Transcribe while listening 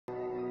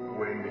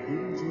When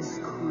hinges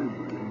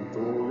creak in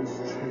doorless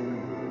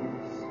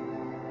chambers,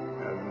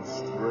 and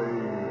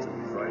strange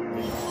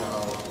frightening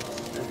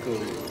sounds echo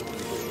through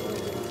the halls,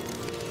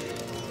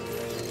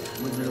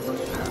 whenever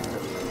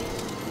candlelights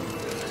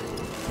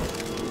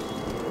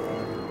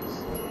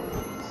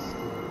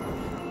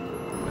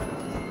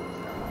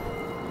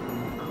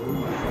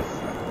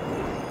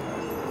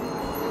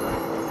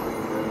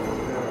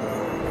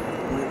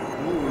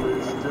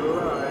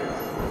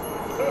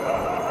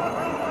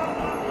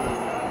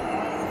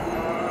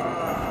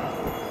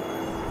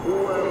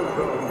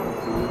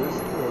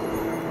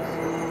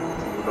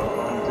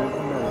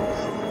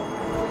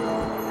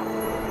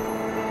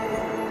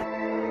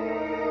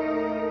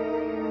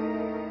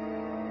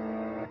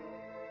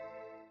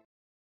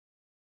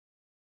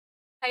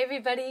Hi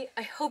everybody,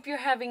 I hope you're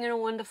having a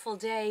wonderful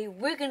day.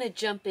 We're going to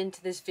jump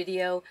into this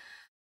video.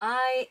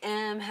 I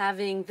am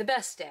having the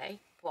best day.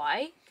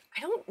 Why?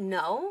 I don't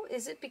know.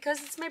 Is it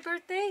because it's my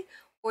birthday?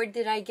 Or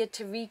did I get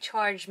to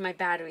recharge my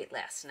battery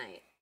last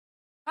night?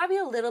 Probably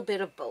a little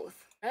bit of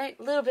both, right?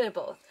 A little bit of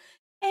both.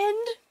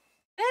 And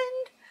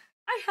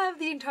I have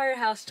the entire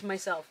house to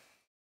myself.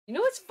 You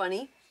know what's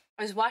funny?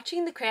 I was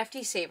watching the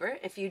Crafty Saver.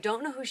 If you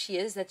don't know who she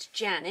is, that's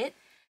Janet,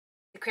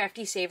 the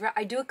Crafty Saver.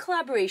 I do a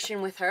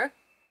collaboration with her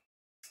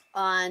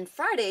on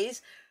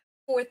Fridays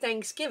for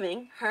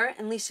Thanksgiving, her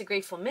and Lisa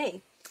Grateful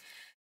Me.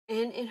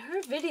 And in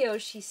her video,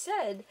 she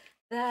said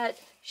that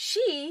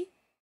she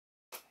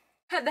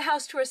had the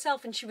house to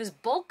herself and she was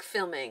bulk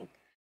filming.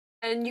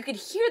 And you could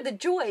hear the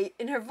joy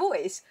in her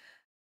voice.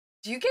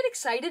 Do you get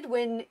excited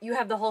when you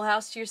have the whole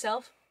house to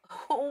yourself?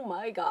 Oh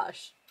my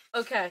gosh.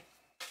 Okay.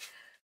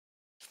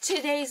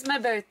 Today's my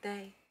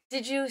birthday.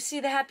 Did you see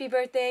the happy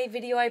birthday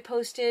video I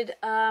posted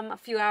a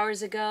few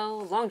hours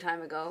ago, a long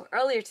time ago,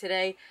 earlier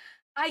today?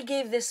 I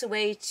gave this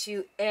away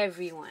to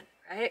everyone,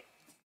 right?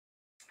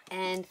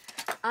 And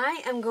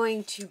I am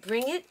going to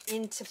bring it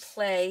into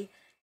play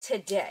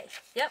today.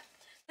 Yep.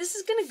 This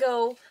is going to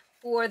go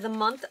for the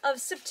month of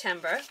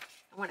September.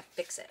 I want to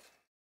fix it.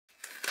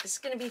 This is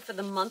going to be for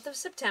the month of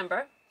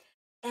September.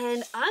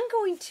 And I'm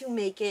going to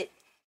make it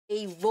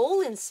a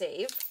roll and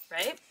save,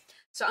 right?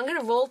 So I'm going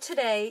to roll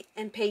today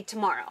and pay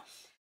tomorrow.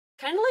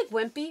 Kind of like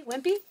Wimpy.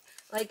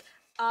 Like,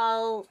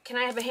 can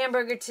I have a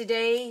hamburger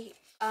today?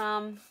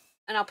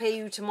 And I'll pay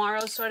you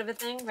tomorrow, sort of a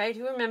thing, right?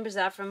 Who remembers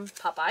that from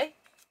Popeye?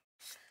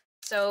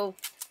 So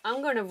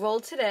I'm going to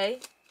roll today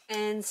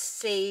and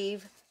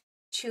save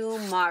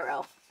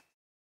tomorrow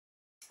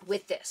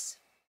with this.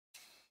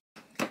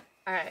 All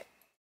right,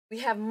 we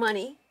have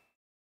money.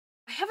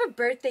 I have a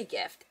birthday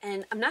gift,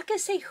 and I'm not going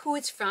to say who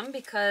it's from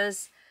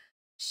because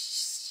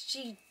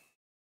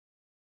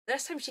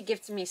last time she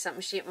gifted me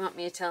something, she didn't want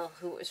me to tell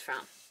who it was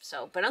from.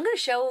 So, but I'm going to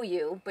show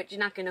you, but you're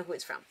not going to know who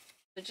it's from.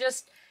 So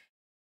just,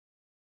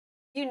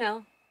 you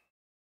know,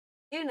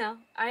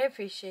 I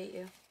appreciate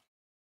you.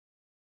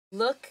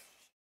 Look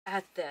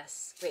at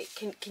this. Wait,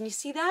 can you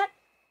see that?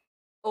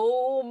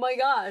 Oh my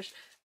gosh.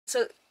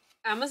 So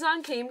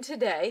Amazon came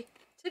today,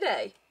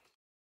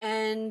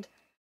 and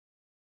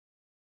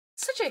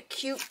such a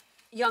cute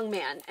young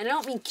man. And I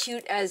don't mean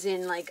cute as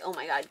in like, oh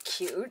my God,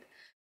 cute.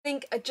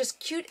 Think just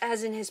cute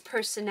as in his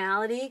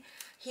personality.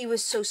 He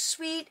was so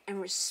sweet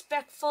and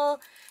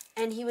respectful,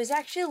 and he was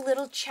actually a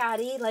little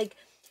chatty. Like,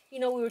 we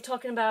were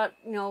talking about,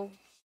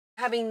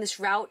 having this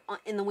route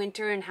in the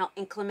winter and how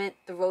inclement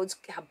the roads,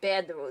 how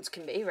bad the roads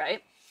can be,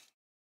 right?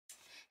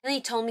 And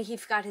he told me he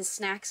forgot his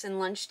snacks and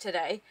lunch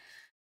today.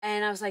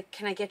 And I was like,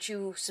 can I get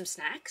you some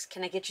snacks?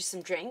 Can I get you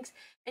some drinks?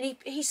 And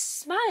he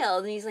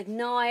smiled and he's like,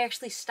 no, I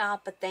actually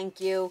stopped, but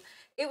thank you.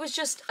 It was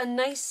just a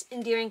nice,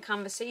 endearing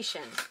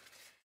conversation.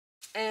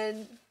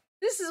 And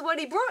this is what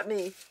he brought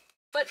me.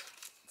 But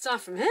it's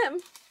not from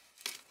him.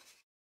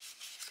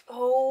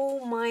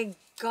 Oh my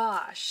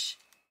gosh.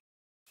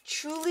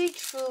 Truly,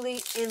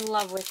 truly in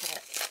love with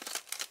it.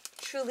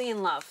 Truly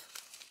in love.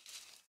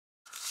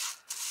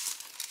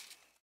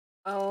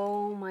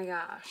 Oh my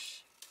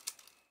gosh.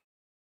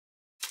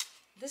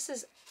 This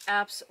is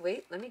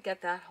wait, let me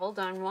get that. Hold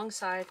on, wrong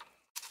side.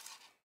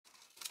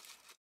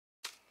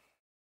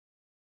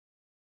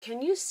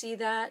 Can you see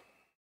that?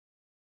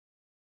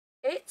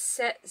 It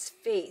says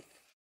faith.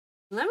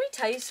 Let me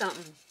tell you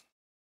something.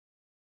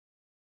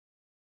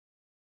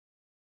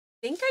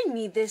 I think I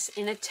need this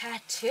in a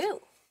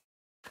tattoo.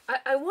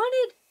 I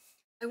wanted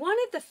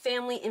the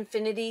family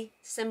infinity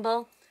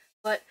symbol,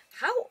 but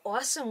how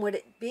awesome would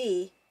it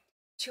be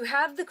to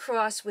have the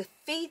cross with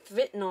faith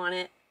written on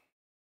it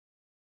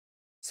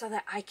so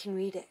that I can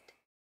read it?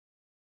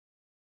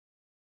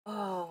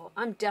 Oh,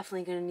 I'm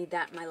definitely going to need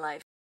that in my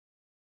life.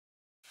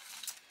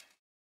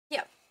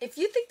 Yeah, if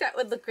you think that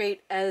would look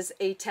great as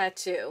a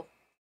tattoo,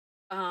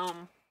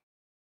 hashtag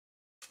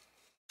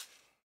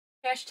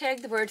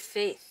the word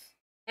faith.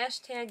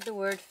 Hashtag the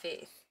word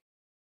faith.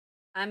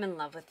 I'm in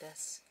love with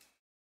this.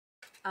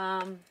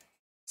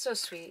 So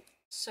sweet.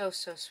 So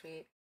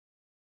sweet.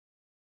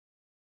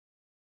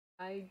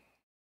 I'm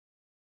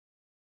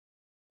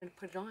gonna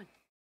put it on.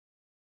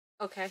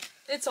 Okay,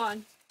 it's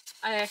on.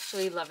 I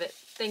actually love it.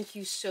 Thank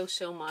you so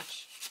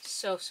much.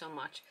 So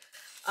much.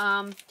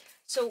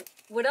 So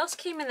what else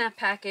came in that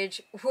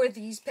package were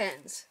these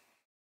pens.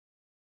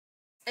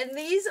 And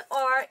these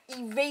are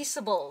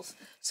erasables.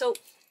 So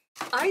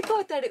I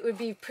thought that it would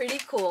be pretty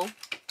cool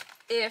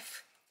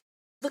if,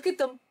 look at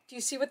them. Do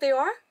you see what they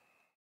are?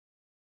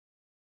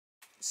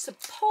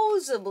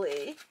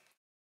 Supposedly,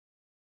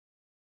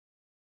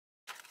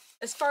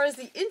 as far as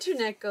the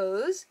internet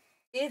goes,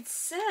 it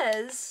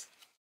says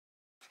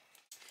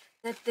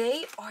that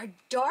they are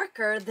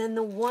darker than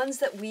the ones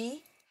that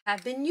we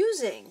have been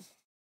using.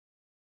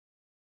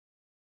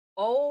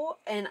 Oh,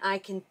 and I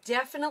can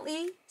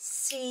definitely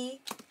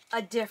see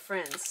a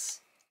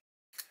difference.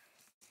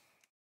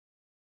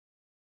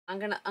 I'm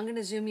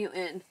gonna zoom you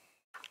in.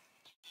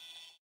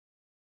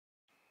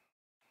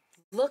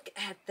 Look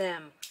at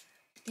them.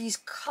 These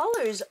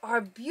colors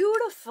are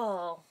beautiful.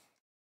 All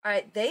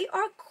right, they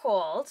are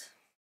called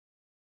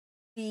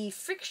the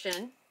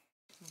Friction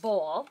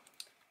Ball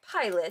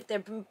Pilot. They're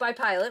by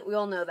Pilot, we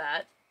all know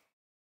that.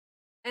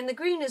 And the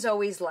green is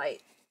always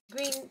light.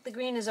 The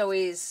green is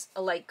always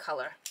a light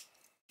color.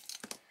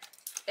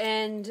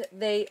 And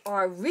they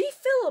are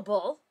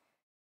refillable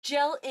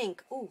gel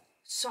ink. Ooh,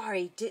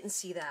 sorry, didn't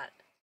see that.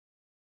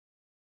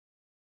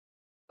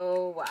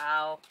 Oh,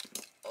 wow.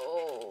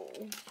 Oh,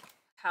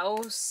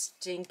 how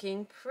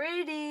stinking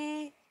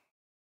pretty.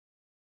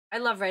 I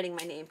love writing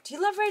my name. Do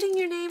you love writing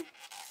your name?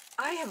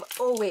 I have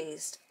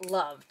always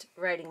loved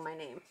writing my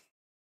name.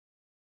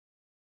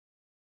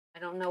 I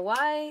don't know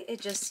why,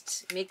 it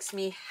just makes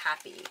me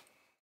happy.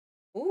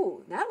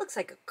 Ooh, that looks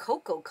like a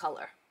cocoa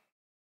color.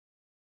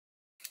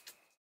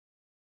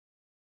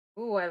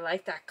 Ooh, I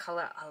like that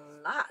color a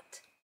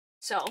lot.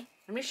 So,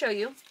 let me show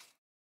you.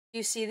 Do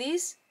you see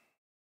these?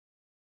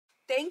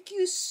 Thank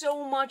you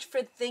so much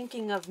for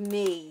thinking of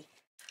me.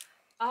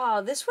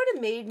 Oh, this would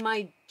have made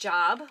my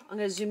job, I'm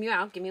going to zoom you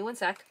out, give me one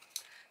sec,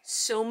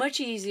 so much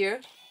easier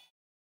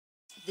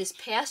this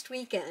past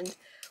weekend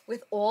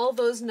with all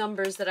those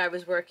numbers that I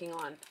was working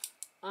on.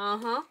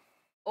 Uh-huh.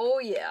 Oh,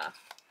 yeah.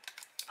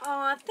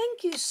 Aw,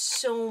 thank you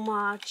so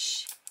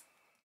much.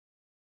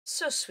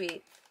 So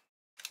sweet.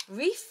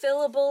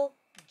 Refillable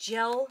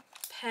gel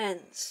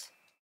pens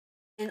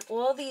in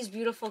all these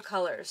beautiful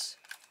colors.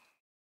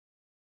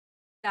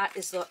 That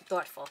is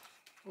thoughtful.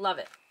 Love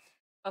it.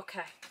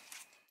 Okay.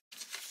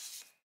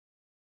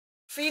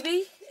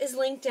 Freebie is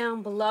linked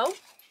down below.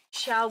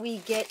 Shall we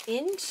get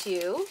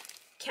into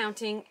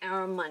counting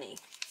our money?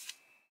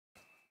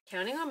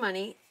 Counting our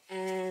money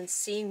and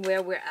seeing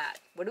where we're at.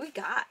 What do we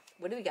got?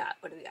 What do we got?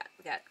 What do we got?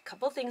 We got a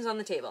couple things on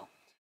the table.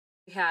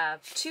 We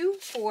have 2,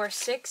 4,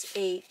 6,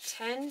 8,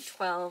 10,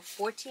 12,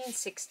 14,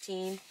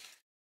 16,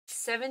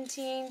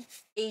 17,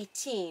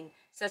 18.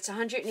 So that's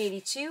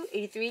 182,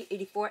 83,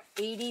 84,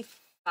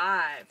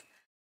 85.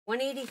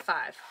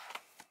 185.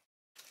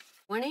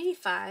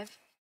 185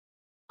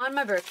 on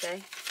my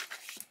birthday.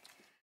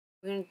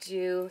 We're going to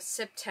do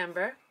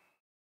September.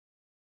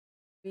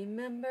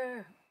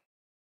 Remember.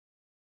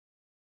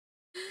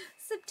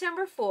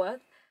 September 4th,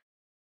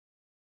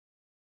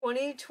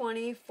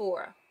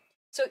 2024.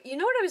 So, you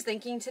know what I was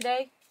thinking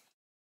today?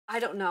 I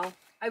don't know.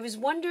 I was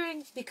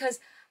wondering, because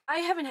I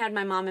haven't had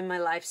my mom in my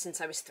life since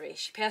I was 3.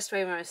 She passed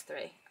away when I was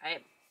 3.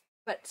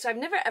 So I've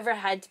never ever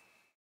had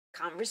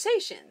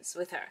conversations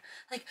with her.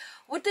 Like,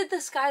 what did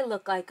the sky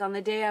look like on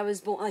the day I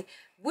was born?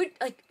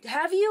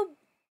 Have you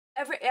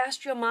ever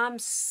asked your mom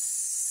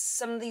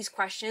some of these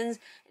questions?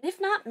 And if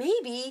not,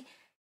 maybe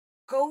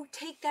go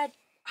take that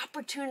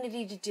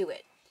opportunity to do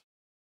it.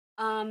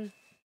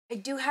 I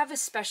do have a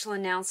special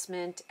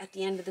announcement at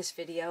the end of this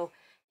video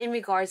in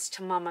regards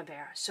to Mama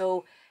Bear.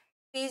 So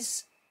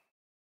please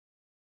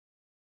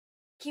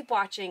keep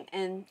watching,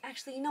 and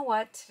actually, you know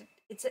what?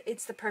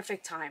 It's the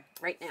perfect time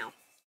right now.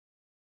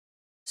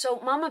 So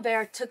Mama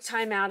Bear took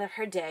time out of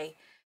her day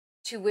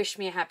to wish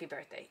me a happy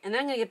birthday. And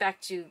then I'm going to get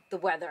back to the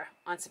weather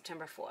on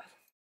September 4th.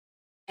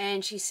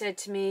 And she said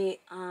to me,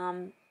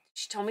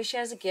 she told me she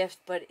has a gift,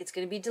 but it's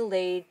going to be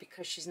delayed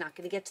because she's not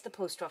going to get to the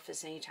post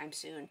office anytime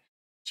soon.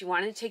 She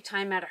wanted to take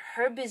time out of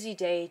her busy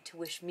day to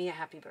wish me a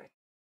happy birthday.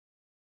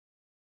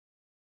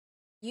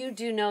 You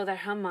do know that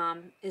her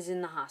mom is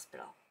in the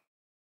hospital.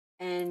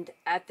 And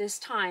at this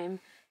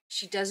time,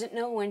 she doesn't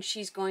know when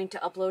she's going to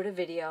upload a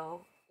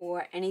video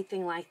or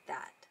anything like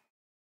that.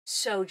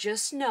 So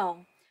just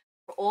know,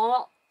 for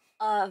all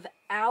of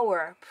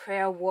our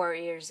prayer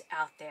warriors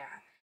out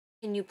there,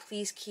 can you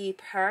please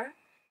keep her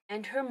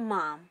and her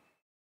mom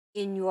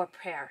in your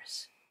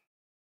prayers?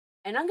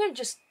 And I'm going to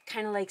just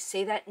kind of like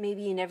say that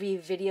maybe in every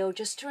video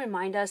just to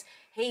remind us,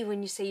 hey,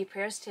 when you say your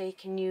prayers today,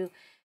 can you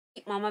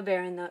keep Mama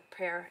Bear in the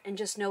prayer? And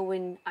just know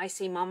when I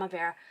say Mama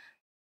Bear,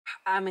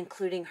 I'm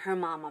including her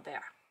Mama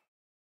Bear.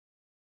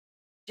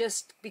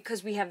 Just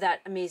because we have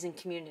that amazing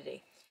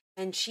community.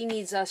 And she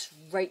needs us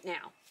right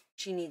now.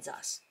 She needs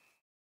us.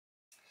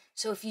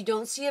 So if you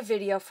don't see a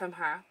video from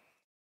her,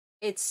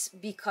 it's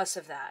because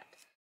of that.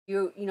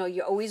 You're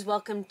always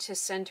welcome to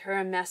send her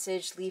a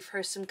message, leave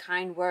her some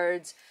kind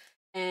words,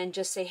 and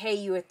just say, hey,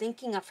 you were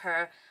thinking of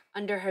her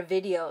under her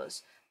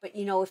videos. But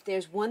if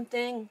there's one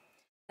thing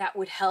that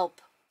would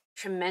help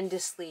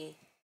tremendously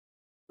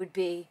would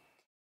be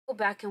go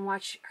back and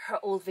watch her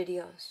old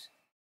videos.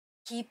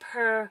 Keep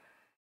her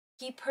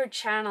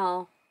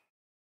channel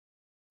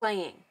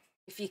playing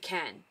if you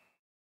can,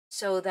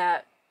 so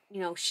that,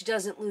 you know, she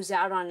doesn't lose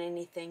out on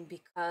anything,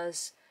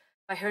 because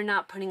by her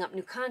not putting up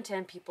new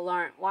content, people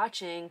aren't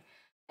watching,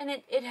 and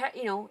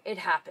it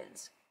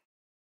happens.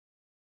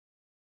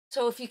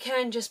 So if you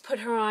can, just put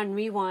her on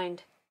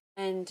rewind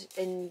and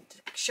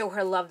show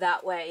her love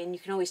that way, and you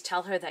can always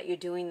tell her that you're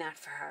doing that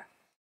for her,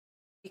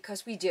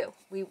 because we do.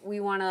 We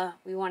wanna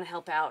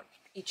help out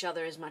each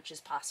other as much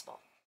as possible.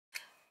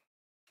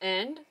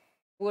 And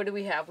what do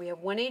we have? We have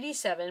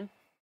 187.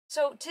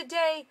 So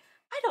today,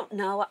 I don't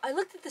know. I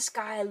looked at the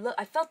sky.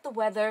 I felt the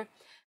weather,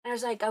 and I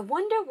was like, I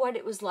wonder what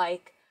it was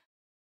like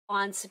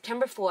on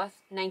September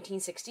 4th,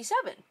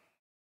 1967.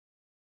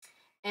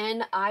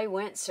 And I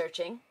went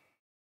searching,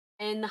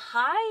 and the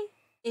high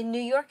in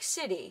New York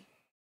City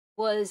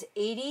was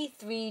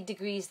 83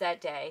 degrees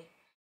that day,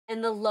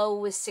 and the low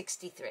was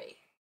 63.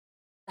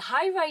 The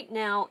high right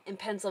now in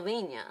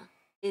Pennsylvania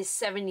is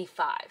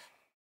 75.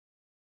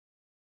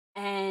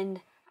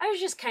 And I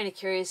was just kind of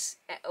curious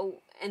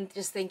and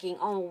just thinking,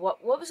 oh,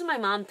 what was my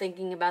mom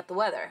thinking about the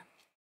weather?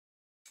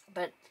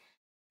 But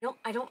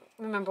I don't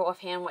remember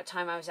offhand what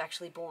time I was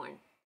actually born.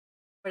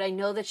 But I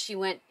know that she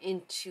went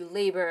into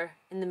labor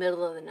in the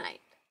middle of the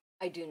night.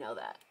 I do know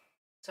that.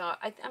 So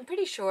I'm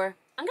pretty sure.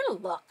 I'm going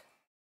to look.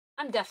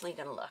 I'm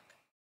definitely going to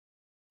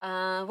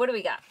look. What do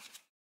we got?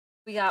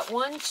 We got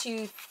 1,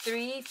 2,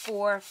 3,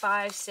 4,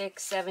 5,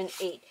 6, 7,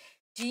 8.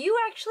 Do you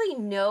actually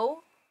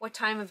know what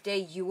time of day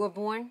you were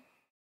born?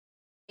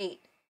 8.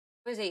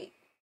 What is 8?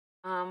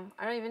 I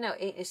don't even know.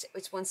 8 is,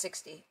 it's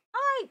 160.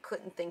 I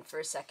couldn't think for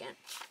a second.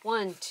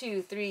 1,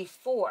 2, 3,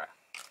 4.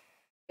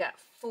 We got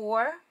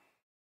 4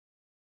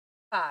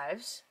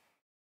 5s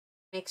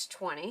makes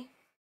 20.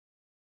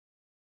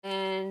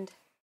 And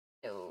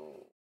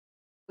no,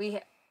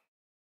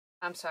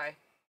 I'm sorry.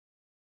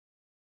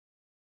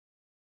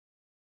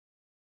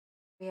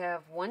 We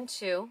have 1,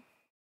 2.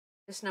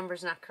 This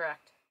number's not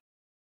correct.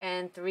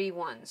 And 3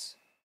 1s.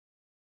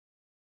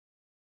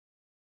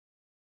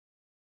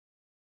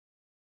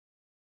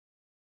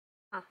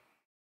 Huh.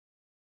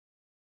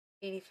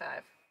 85.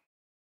 Let's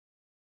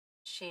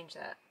change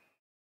that.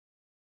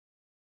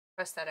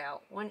 Press that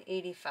out.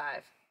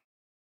 185.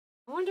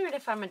 I wondered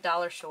if I'm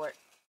 $1 short.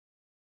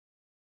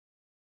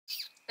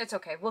 It's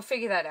okay. We'll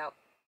figure that out.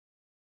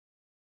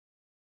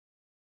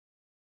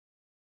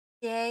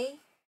 Today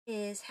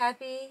is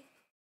happy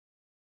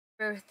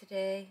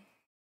birthday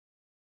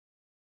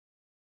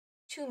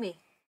to me.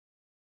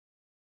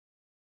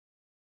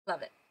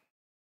 Love it.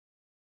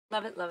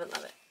 Love it, love it,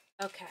 love it.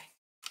 Okay.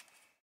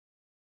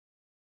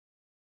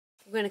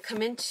 We're going to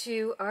come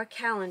into our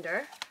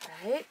calendar,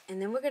 right?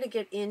 And then we're going to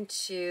get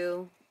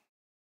into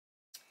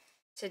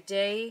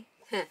today.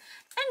 And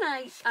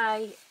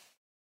I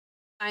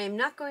am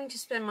not going to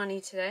spend money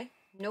today.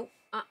 Nope.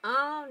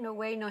 No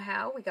way, no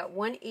how. We got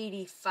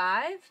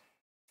 185.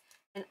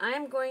 And I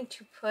am going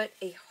to put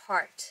a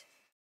heart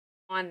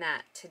on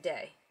that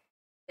today.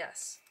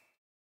 Yes.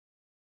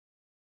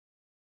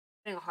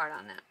 Putting a heart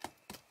on that.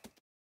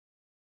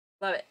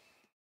 Love it.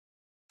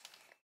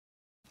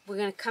 We're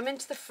going to come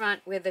into the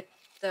front where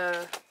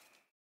the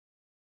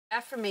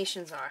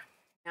affirmations are.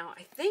 Now,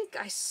 I think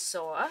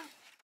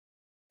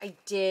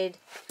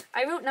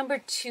I wrote number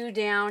 2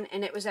 down,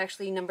 and it was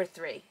actually number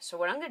 3. So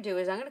what I'm going to do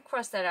is I'm going to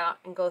cross that out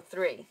and go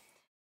 3.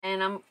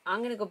 And I'm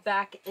going to go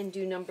back and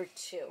do number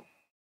 2.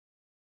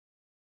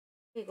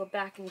 Okay, go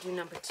back and do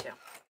number 2.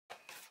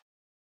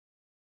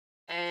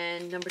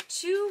 And number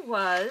 2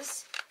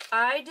 was,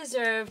 I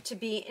deserve to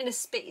be in a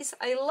space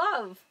I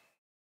love.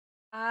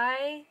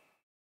 I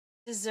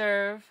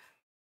deserve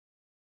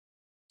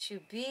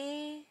to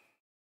be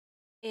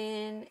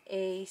in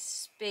a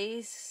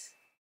space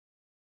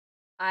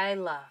I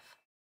love.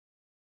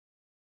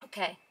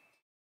 Okay,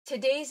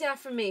 today's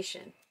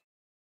affirmation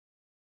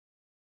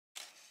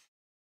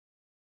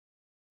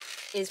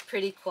is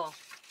pretty cool.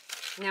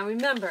 Now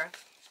remember,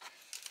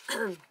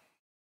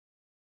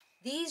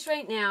 these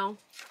right now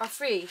are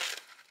free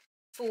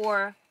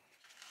for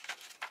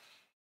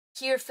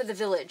Here for the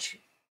Village.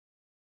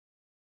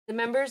 The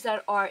members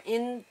that are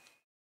in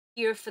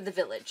Here for the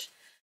Village.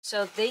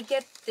 So they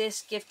get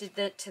this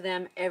gifted to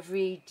them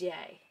every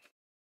day.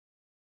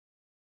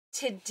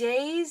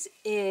 Today's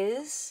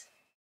is,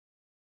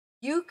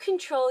 you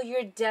control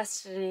your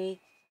destiny.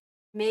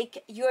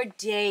 Make your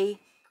day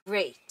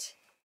great.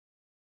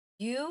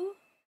 You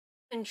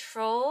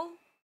control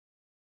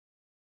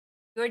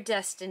your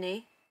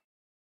destiny.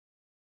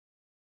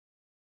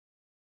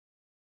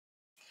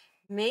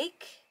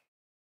 Make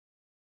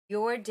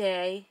your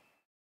day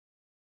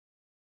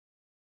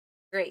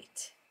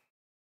great.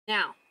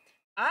 Now,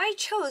 I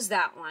chose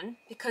that one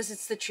because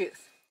it's the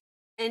truth.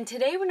 And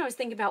today when I was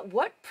thinking about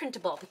what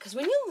printable, because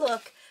when you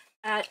look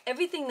at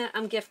everything that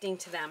I'm gifting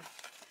to them,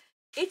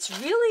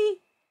 it's really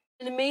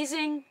an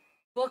amazing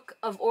book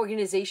of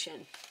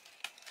organization.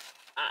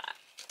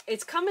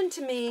 It's coming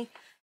to me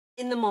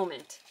in the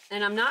moment,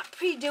 and I'm not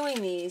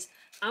pre-doing these.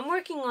 I'm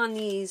working on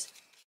these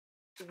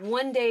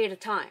one day at a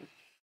time.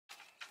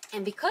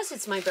 And because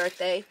it's my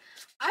birthday,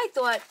 I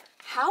thought,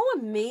 how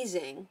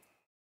amazing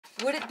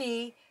would it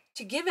be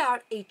to give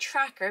out a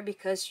tracker,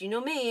 because you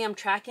know me, I'm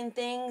tracking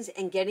things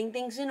and getting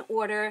things in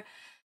order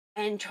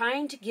and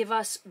trying to give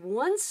us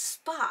one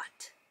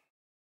spot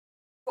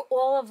for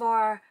all of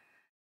our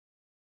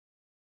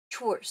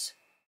chores,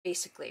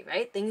 basically,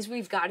 right? Things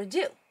we've got to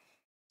do.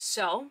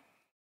 So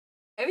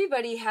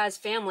everybody has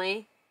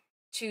family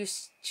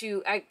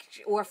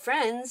or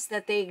friends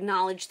that they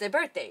acknowledge their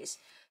birthdays.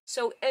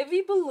 So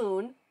every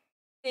balloon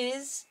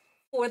is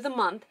for the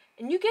month,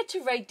 and you get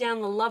to write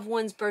down the loved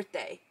one's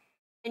birthday,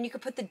 and you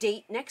can put the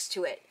date next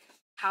to it.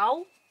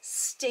 How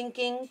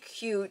stinking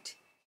cute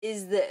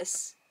is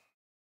this?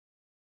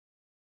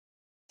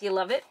 Do you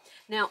love it?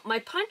 Now, my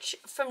punch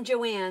from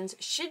Joann's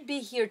should be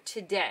here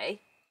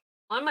today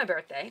on my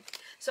birthday.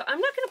 So I'm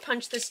not going to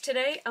punch this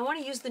today. I want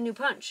to use the new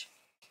punch.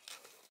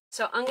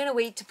 So I'm going to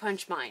wait to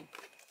punch mine.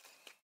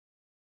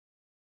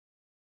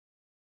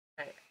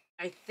 Okay,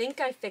 I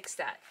think I fixed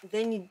that.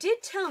 Then you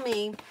did tell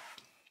me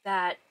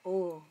that,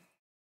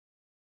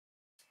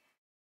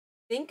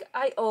 think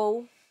I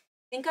owe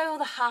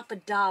the hop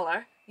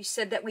 $1. You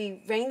said that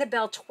we rang the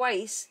bell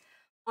twice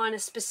on a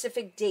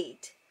specific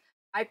date.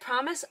 I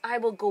promise I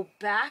will go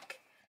back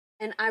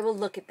and I will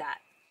look at that.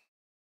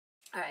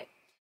 All right.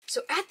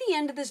 So at the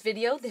end of this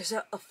video, there's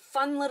a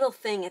fun little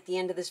thing at the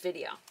end of this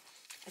video.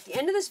 At the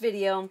end of this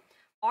video,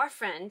 our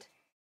friend,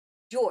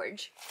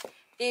 George,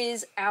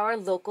 is our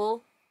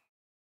local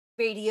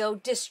radio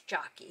disc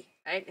jockey,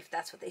 right? If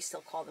that's what they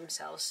still call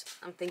themselves.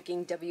 I'm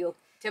thinking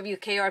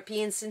WKRP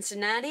in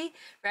Cincinnati,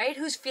 right?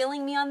 Who's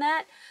feeling me on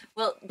that?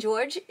 Well,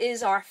 George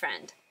is our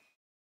friend.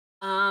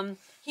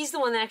 He's the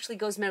one that actually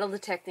goes metal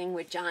detecting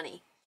with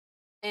Johnny.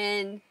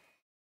 And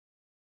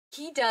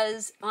he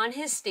does, on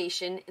his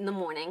station in the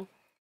morning,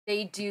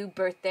 they do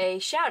birthday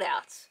shout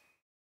outs.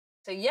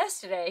 So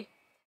yesterday,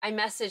 I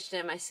messaged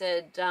him. I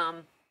said,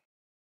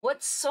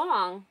 what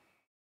song?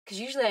 Because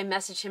usually I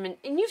message him, and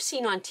you've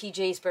seen on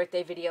TJ's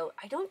birthday video,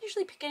 I don't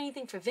usually pick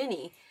anything for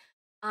Vinny.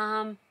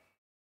 But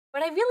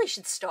I really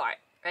should start,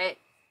 right?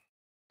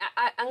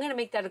 I'm going to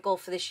make that a goal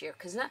for this year,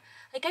 because I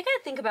got to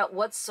think about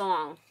what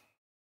song,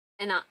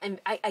 and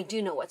I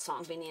do know what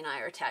song Vinny and I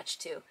are attached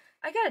to.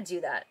 I got to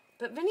do that.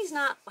 But Vinny's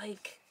not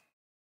like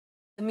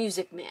the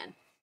music man.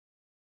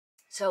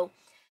 So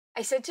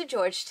I said to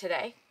George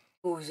today,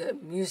 who's a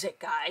music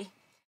guy,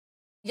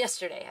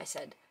 yesterday I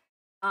said,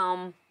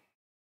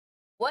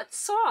 what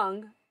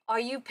song are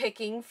you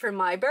picking for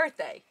my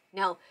birthday?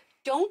 Now,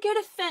 don't get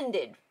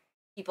offended,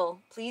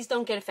 people. Please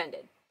don't get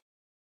offended.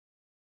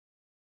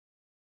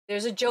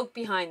 There's a joke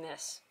behind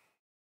this.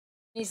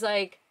 He's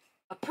like,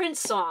 a Prince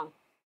song.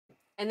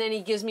 And then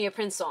he gives me a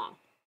Prince song.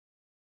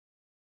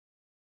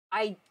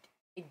 I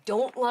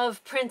don't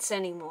love Prince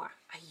anymore.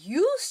 I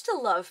used to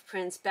love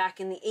Prince back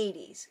in the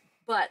 80s.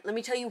 But let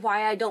me tell you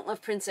why I don't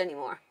love Prince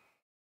anymore.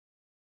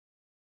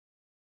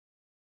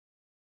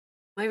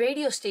 My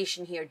radio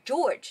station here,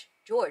 George,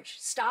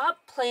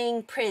 stop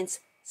playing Prince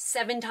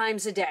 7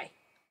 times a day.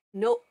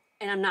 No,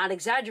 and I'm not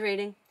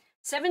exaggerating.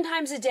 7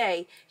 times a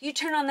day, you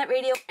turn on that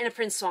radio and a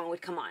Prince song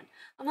would come on.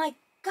 I'm like,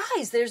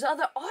 guys, there's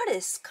other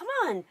artists. Come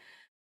on.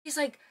 He's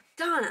like,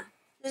 Donna,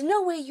 there's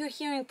no way you're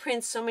hearing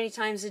Prince so many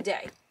times a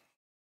day.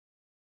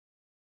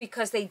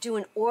 Because they do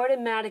an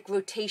automatic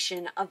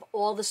rotation of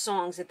all the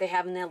songs that they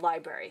have in their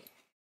library.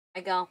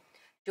 I go,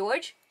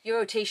 George, your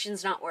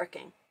rotation's not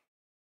working.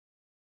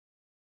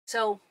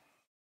 So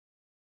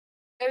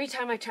every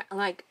time I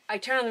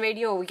turn on the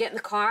radio, or we get in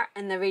the car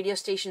and the radio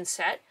station's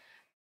set,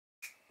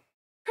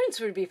 Prince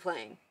would be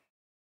playing.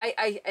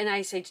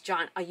 I say to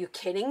John, are you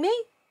kidding me?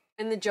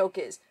 And the joke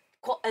is,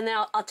 and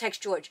then I'll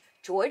text George,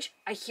 George,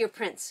 I hear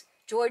Prince.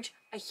 George,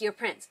 I hear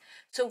Prince.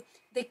 So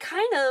they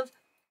kind of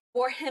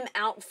bore him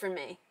out for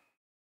me.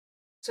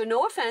 So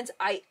no offense,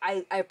 I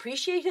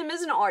appreciate him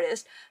as an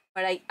artist,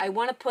 but I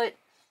want to put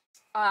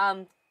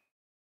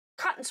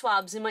cotton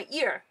swabs in my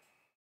ear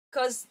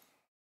because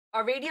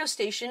our radio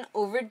station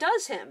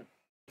overdoes him.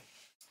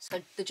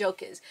 So the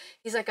joke is,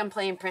 he's like, I'm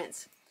playing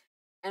Prince.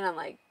 And I'm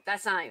like,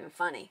 that's not even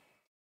funny.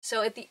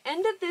 So at the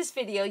end of this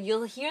video,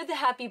 you'll hear the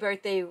happy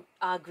birthday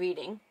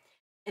greeting.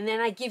 And then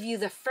I give you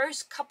the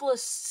first couple of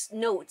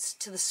notes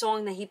to the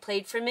song that he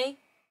played for me.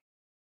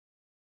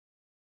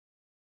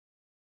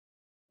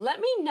 Let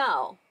me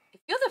know if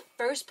you're the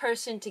first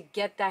person to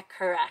get that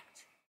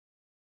correct.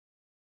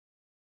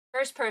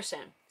 First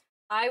person,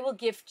 I will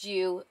gift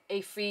you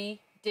a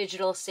free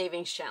digital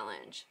savings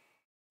challenge.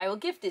 I will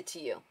gift it to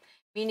you.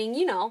 Meaning,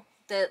 you know,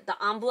 the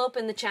envelope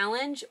in the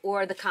challenge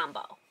or the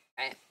combo,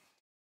 right?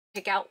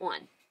 Pick out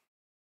one.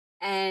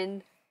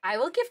 And I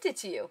will gift it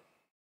to you.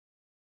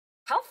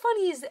 How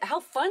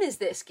fun is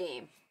this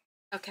game?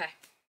 Okay.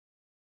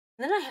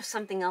 And then I have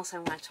something else I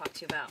want to talk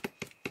to you about.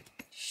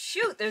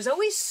 Shoot, there's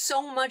always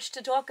so much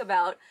to talk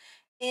about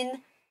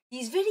in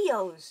these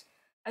videos.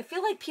 I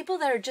feel like people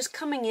that are just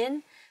coming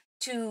in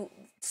to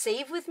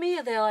save with me,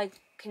 they're like,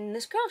 can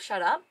this girl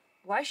shut up?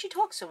 Why does she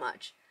talk so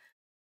much?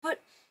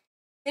 But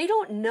they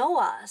don't know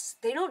us.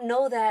 They don't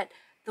know that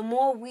the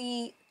more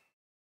we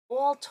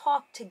all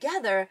talk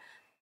together,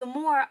 the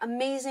more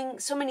amazing,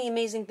 so many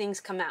amazing things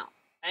come out,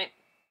 right?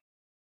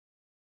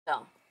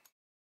 So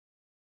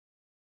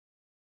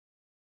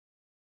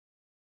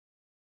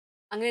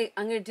I'm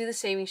gonna do the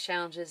savings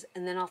challenges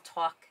and then I'll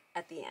talk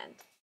at the end.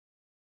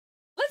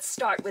 Let's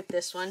start with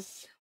this one.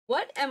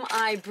 What am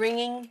I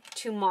bringing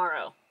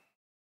tomorrow?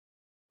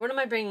 What am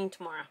I bringing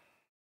tomorrow?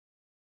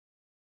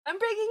 I'm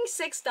bringing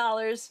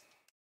 $6.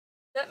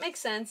 That makes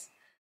sense.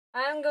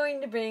 I'm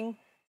going to bring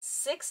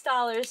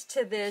 $6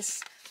 to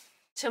this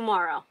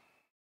tomorrow.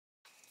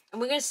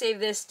 And we're going to save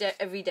this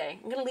every day.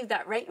 I'm going to leave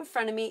that right in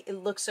front of me. It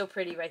looks so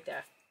pretty right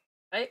there.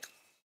 Right?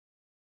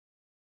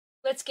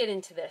 Let's get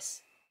into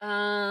this.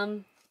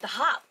 The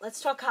hop.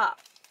 Let's talk hop.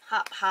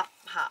 Hop, hop,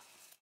 hop.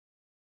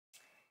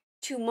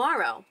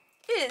 Tomorrow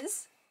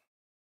is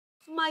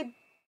my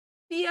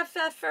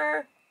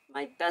BFFer,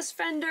 my best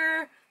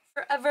friender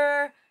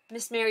forever,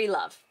 Miss Mary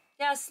Love.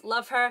 Yes,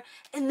 love her.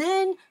 And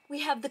then we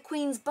have the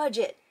Queen's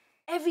budget.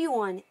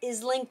 Everyone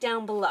is linked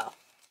down below.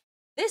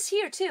 This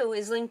here too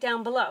is linked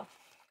down below.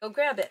 Go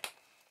grab it.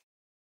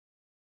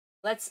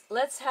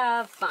 Let's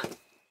have fun.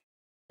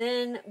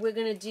 Then we're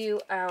gonna do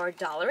our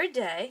 $1 a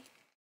day.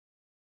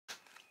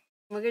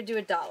 We're gonna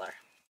do $1.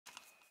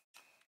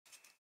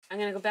 I'm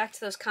gonna go back to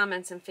those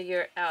comments and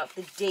figure out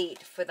the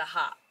date for the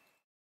hop.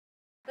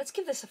 Let's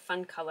give this a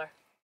fun color.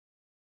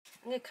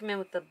 I'm gonna come in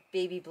with the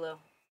baby blue.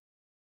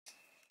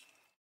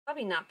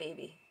 Probably not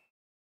baby.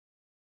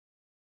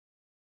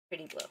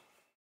 Pretty blue.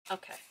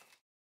 Okay.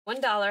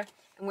 $1,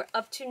 and we're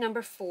up to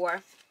number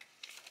 4.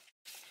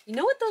 You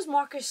know what those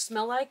markers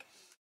smell like?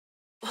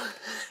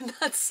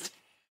 That's...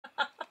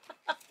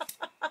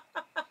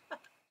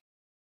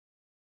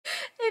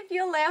 If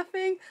you're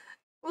laughing,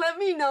 let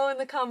me know in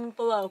the comment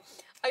below.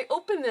 I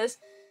opened this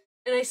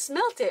and I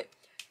smelt it.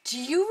 Do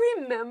you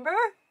remember?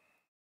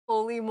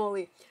 Holy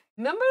moly.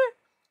 Remember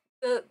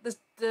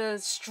the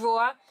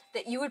straw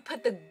that you would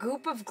put the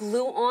goop of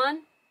glue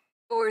on?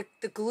 Or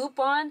the gloop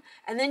on?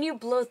 And then you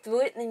blow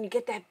through it and then you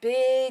get that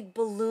big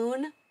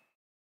balloon?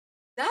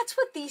 That's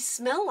what these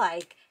smell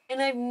like.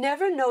 And I've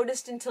never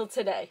noticed until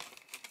today.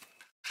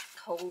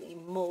 Holy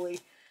moly.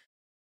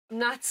 I'm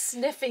not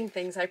sniffing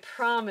things, I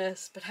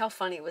promise. But how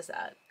funny was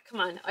that? Come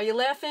on, are you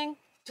laughing?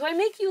 Do I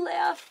make you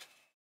laugh?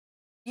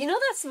 You know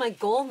that's my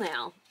goal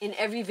now in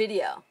every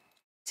video,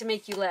 to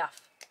make you laugh.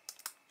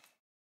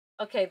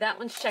 Okay, that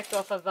one's checked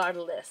off of our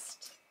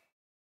list.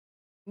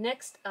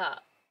 Next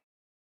up,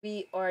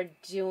 we are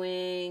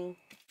doing,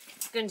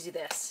 we're going to do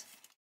this.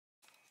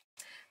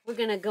 We're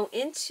going to go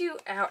into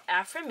our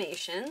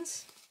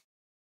affirmations.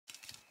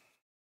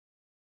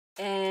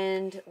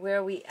 And where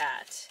are we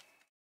at?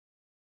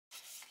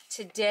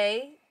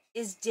 Today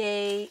is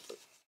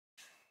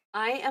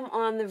I am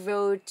on the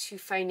road to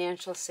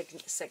financial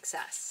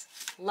success.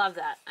 Love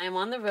that. I am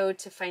on the road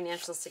to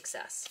financial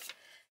success.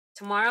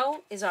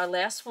 Tomorrow is our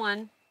last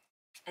one,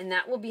 and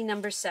that will be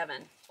number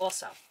 7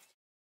 also.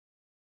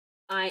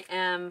 I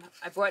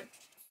brought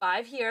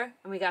 5 here,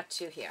 and we got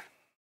 2 here.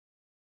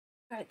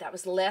 All right, that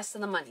was the last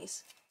of the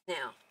monies.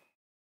 Now,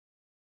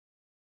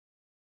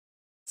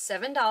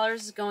 $7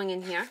 is going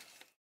in here.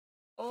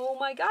 Oh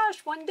my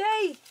gosh, one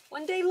day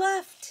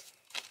left.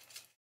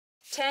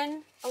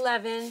 10,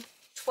 11,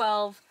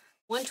 12,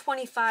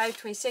 125,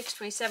 26,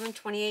 27,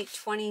 28,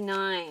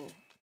 29.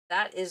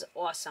 That is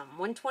awesome.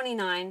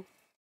 129.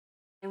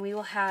 And we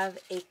will have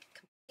a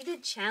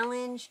completed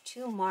challenge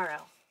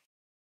tomorrow.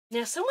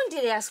 Now, someone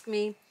did ask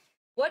me,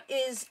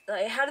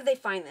 how do they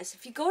find this?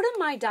 If you go to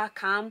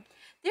my.com,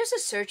 there's a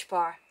search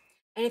bar.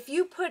 And if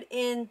you put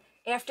in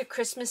after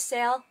Christmas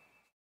sale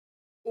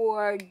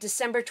or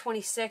December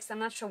 26th, I'm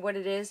not sure what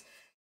it is,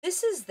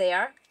 this is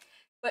there.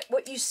 But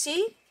what you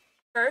see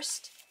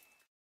first,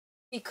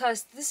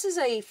 because this is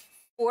a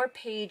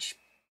 4-page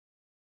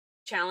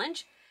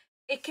challenge,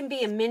 it can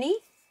be a mini,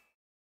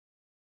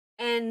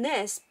 and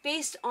this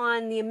based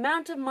on the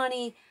amount of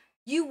money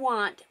you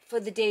want for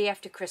the day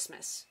after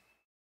Christmas,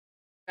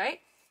 right?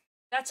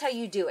 That's how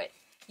you do it.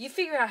 You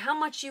figure out how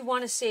much you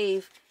want to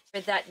save for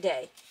that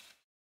day.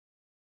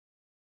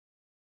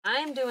 I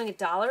am doing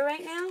 $1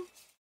 right now,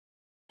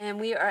 and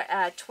we are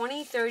at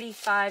 20,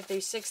 35,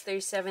 36,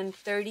 37,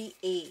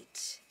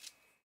 38.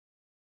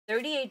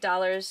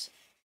 $38.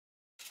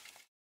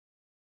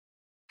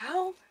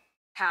 How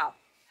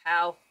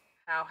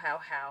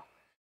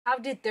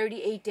did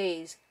 38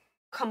 days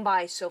come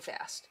by so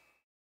fast?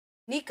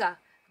 Nika,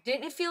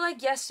 didn't it feel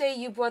like yesterday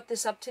you brought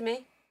this up to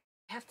me?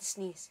 I have to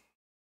sneeze.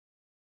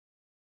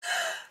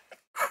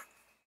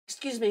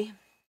 Excuse me.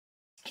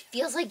 It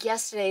feels like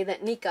yesterday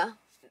that Nika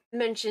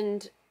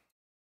mentioned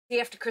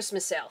the after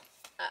Christmas sale.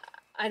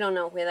 I don't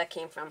know where that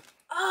came from.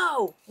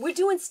 Oh, we're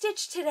doing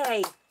Stitch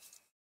today.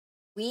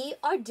 We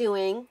are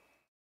doing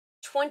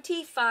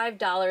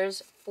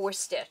 $25 for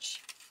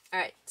Stitch. All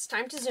right, it's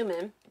time to zoom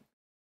in.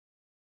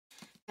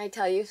 Can I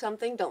tell you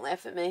something? Don't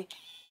laugh at me.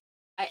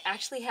 I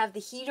actually have the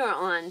heater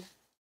on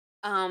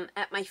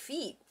at my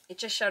feet. It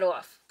just shut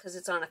off because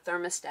it's on a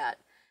thermostat.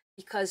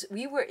 Because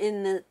we were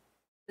in the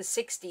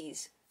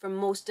 60s for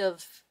most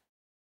of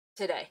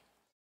today.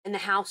 And the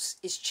house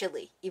is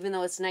chilly, even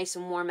though it's nice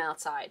and warm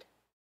outside.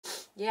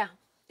 Yeah.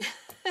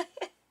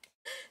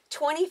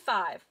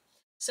 25.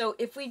 So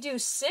if we do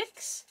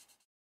 6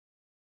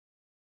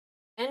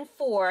 and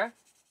 4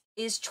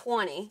 is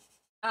 20.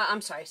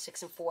 I'm sorry,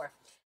 6 and 4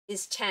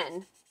 is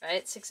 10,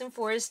 right? 6 and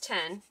 4 is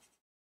 10.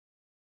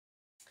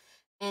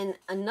 And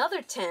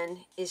another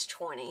 10 is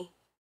 20.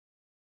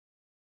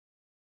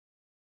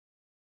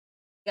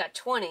 We got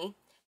 20.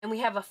 And we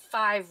have a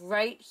 5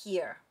 right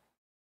here.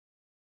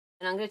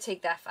 And I'm going to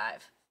take that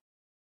 5.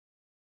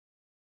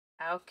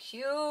 How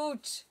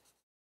cute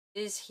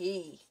is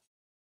he?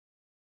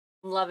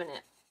 I'm loving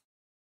it.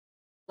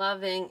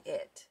 Loving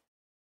it.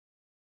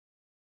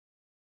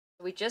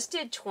 We just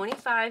did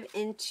 25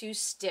 into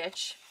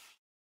stitch.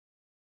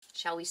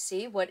 Shall we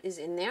see what is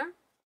in there?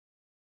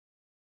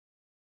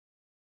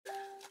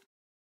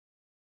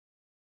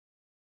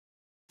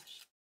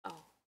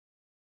 Oh,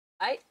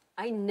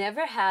 I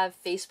never have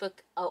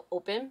Facebook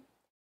open,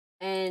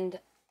 and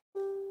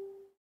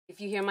if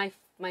you hear my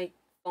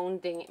phone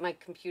ding, my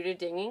computer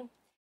dinging,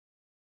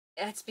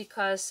 that's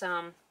because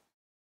 10,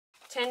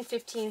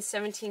 15,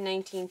 17,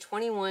 19,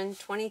 21,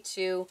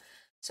 22,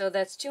 so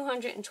that's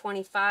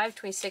 225,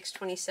 26,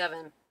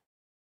 27.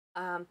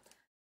 I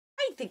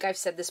think I've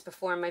said this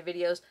before in my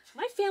videos.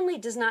 My family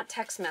does not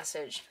text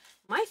message.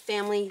 My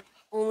family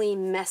only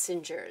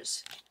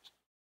messengers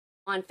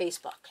on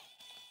Facebook.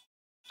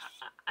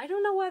 I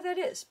don't know why that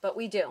is, but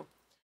we do.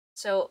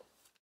 So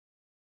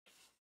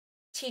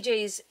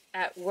TJ's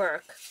at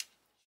work,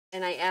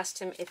 and I asked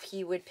him if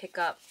he would pick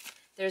up.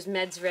 There's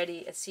meds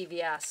ready at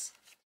CVS.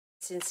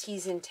 Since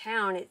he's in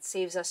town, it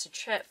saves us a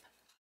trip.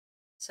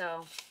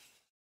 So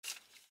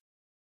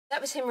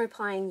that was him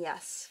replying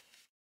yes.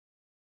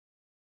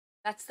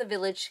 That's the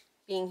village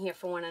being here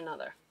for one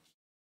another.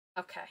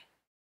 Okay.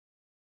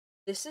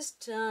 This is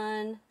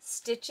done.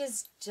 Stitch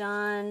is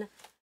done.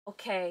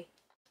 Okay.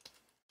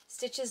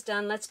 Stitch is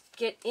done. Let's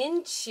get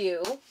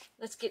into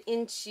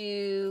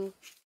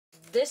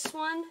this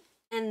one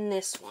and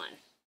this one,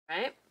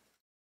 right?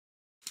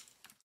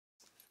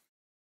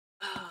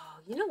 Oh,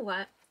 you know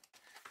what?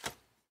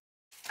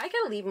 I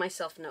gotta leave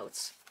myself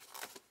notes.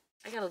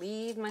 I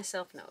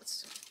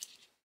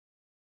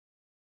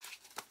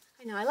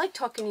know, I like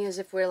talking to you as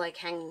if we're like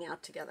hanging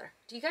out together.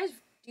 Do you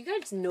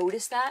guys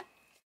notice that?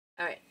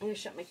 All right, I'm gonna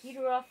shut my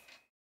heater off.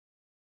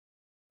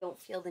 Don't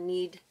feel the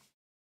need to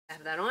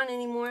have that on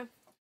anymore.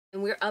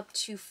 And we're up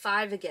to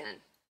 5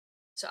 again.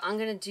 So I'm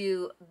gonna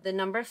do the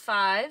number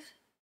 5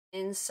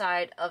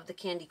 inside of the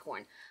candy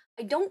corn.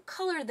 I don't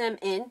color them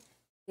in.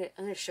 I'm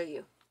gonna show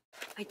you.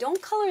 I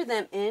don't color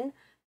them in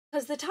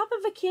because the top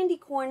of a candy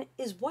corn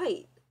is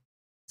white.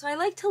 So I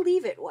like to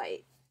leave it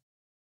white.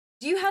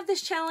 Do you have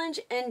this challenge,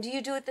 and do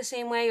you do it the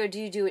same way, or do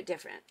you do it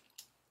different?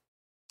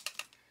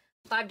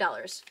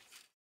 $5.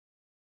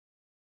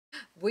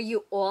 Were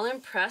you all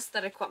impressed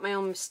that I caught my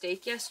own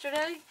mistake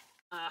yesterday?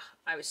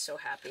 I was so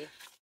happy.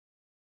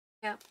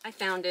 Yeah, I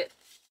found it.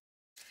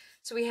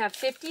 So we have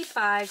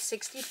 55,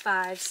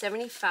 65,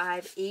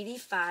 75,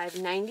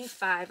 85,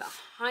 95,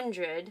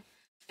 100,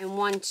 and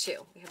 1,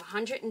 2. We have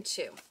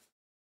 102.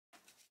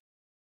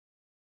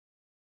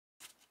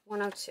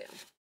 102.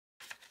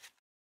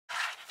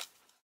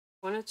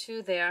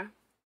 102 there.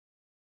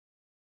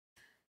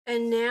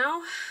 And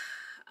now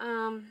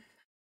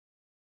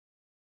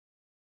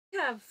we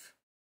have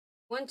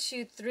 1,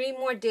 2, 3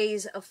 more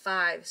days of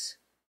 5s.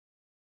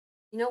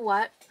 You know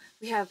what?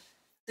 We have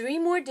 3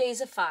 more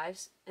days of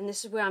 5s, and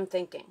this is where I'm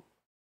thinking.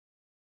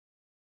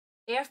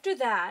 After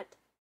that,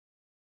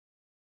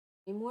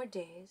 3 more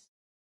days.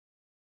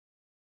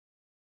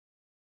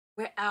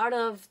 We're out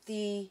of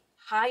the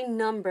high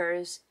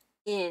numbers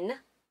in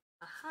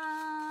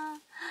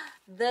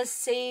the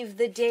save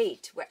the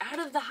date. We're out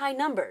of the high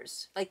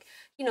numbers, like,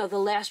 you know, the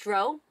last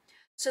row.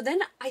 So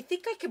then I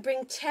think I could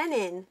bring 10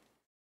 in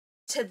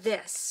to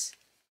this.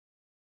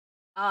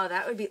 Oh,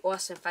 that would be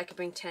awesome if I could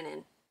bring 10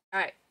 in. All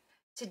right,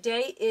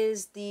 today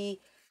is the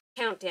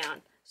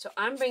countdown. So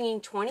I'm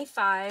bringing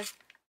 25,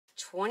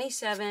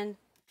 27,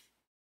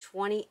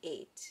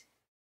 28.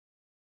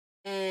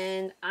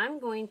 And I'm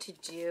going to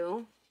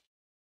do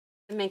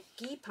the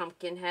Mickey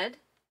pumpkin head.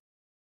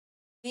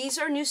 These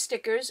are new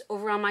stickers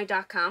over on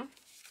my.com.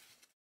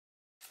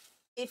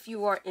 If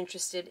you are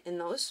interested in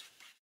those,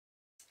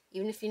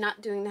 even if you're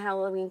not doing the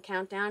Halloween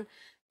countdown,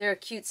 they're a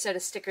cute set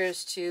of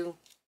stickers to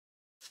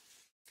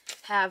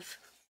have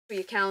for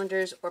your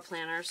calendars or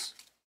planners.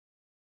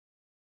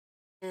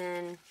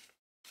 And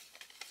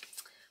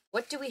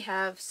what do we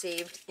have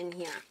saved in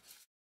here?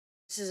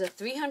 This is a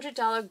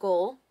 $300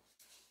 goal.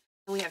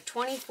 And we have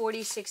 20,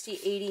 40, 60,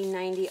 80,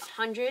 90,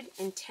 100,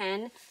 and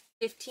 10,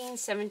 15,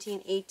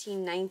 17,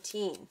 18,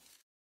 19.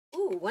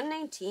 Ooh,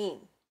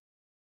 119.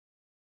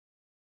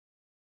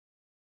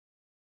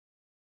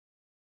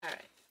 All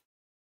right.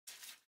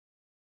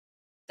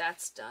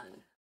 That's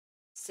done.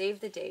 Save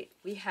the date.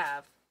 We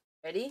have,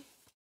 ready?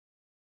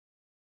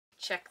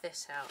 Check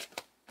this out.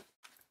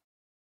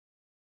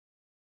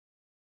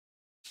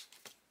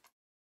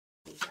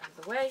 These out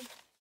of the way.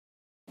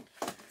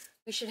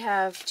 we should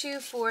have 2,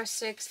 4,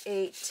 6,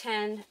 8,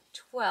 10,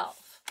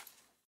 12.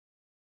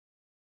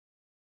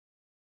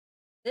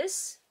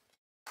 This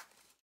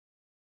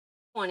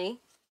 20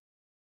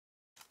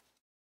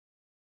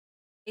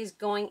 is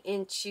going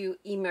into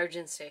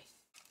emergency.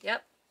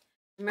 Yep.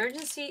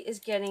 Emergency is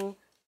getting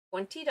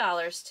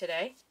 $20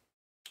 today.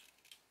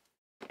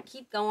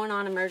 Keep going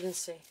on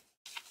emergency.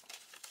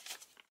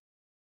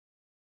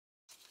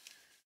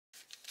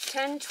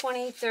 10,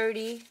 20,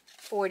 30,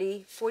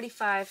 40,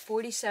 45,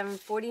 47,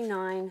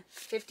 49,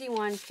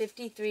 51,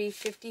 53,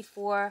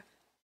 54.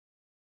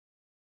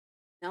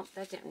 Nope,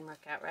 that didn't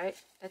work out, right?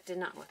 That did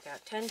not work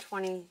out. 10,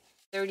 20,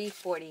 30,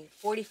 40,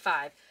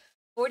 45,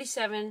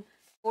 47,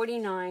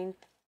 49,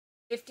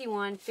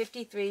 51,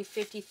 53,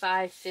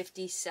 55,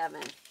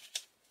 57.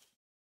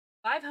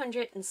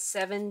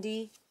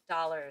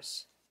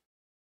 $570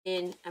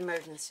 in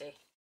emergency.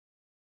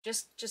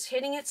 Just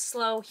hitting it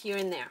slow here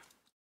and there.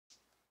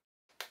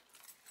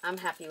 I'm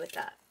happy with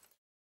that.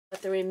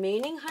 But the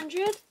remaining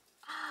 100,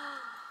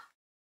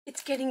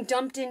 it's getting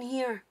dumped in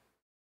here.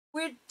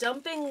 We're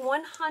dumping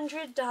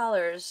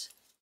 $100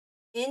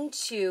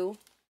 into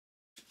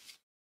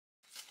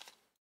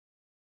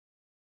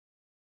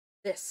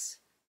this.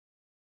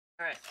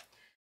 All right,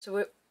 so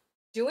we're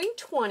doing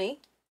 $20.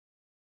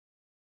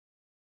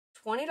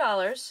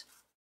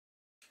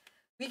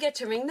 We get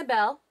to ring the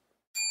bell.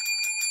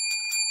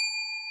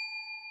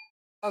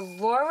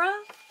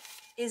 Aurora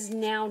is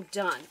now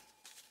done.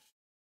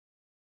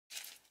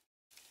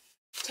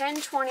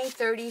 10, 20,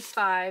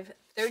 35,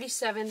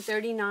 37,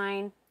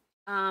 39.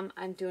 I'm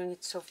not doing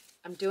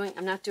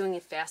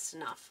it fast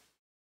enough.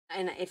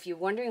 And if you're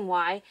wondering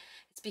why,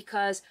 it's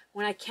because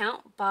when I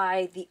count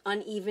by the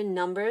uneven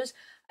numbers,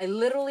 I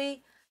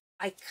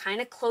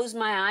kind of close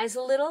my eyes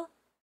a little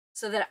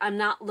so that I'm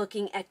not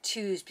looking at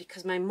twos,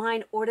 because my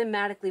mind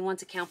automatically wants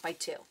to count by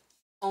 2.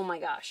 Oh my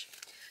gosh.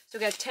 So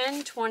we got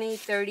 10, 20,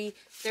 30,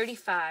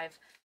 35,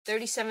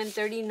 37,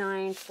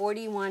 39,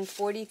 41,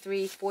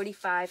 43,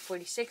 45,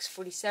 46,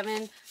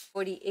 47,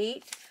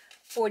 48,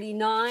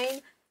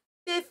 49,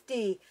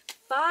 50.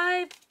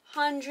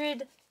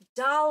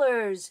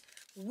 $500.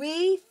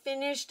 We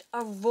finished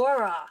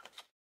Aurora.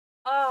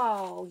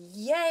 Oh,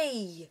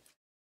 yay.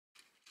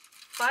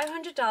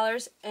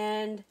 $500.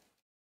 And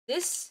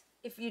this,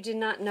 if you did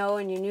not know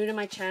and you're new to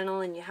my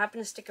channel and you happen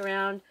to stick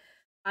around,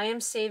 I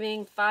am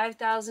saving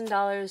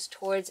 $5,000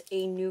 towards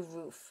a new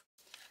roof.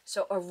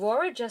 So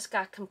Aurora just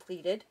got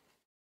completed.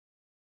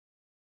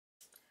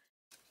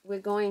 We're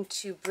going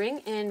to bring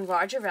in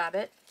Roger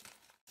Rabbit.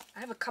 I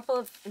have a couple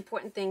of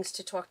important things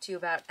to talk to you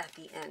about at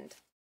the end.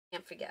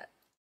 Can't forget.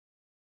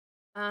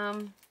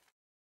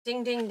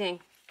 Ding, ding,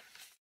 ding.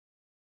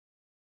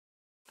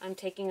 I'm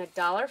taking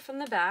 $1 from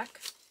the back.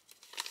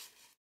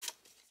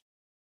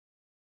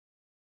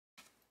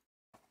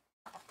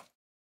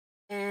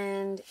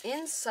 And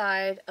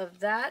inside of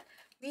that,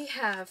 we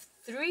have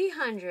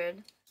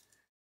 300.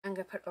 I'm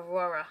going to put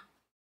Aurora.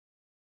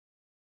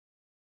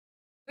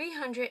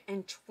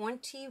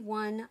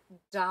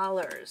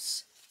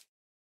 $321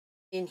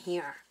 in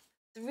here.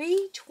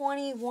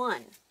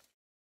 $321.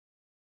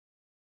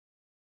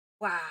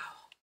 Wow.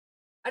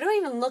 I don't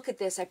even look at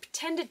this. I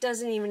pretend it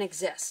doesn't even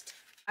exist.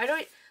 I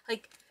don't,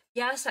 like,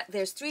 yes,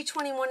 there's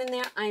 $321 in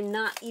there. I'm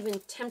not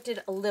even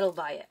tempted a little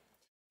by it.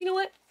 You know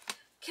what?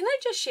 Can I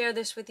just share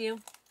this with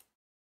you?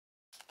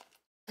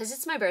 Because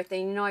it's my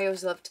birthday, and you know I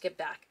always love to give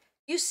back.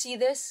 You see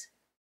this?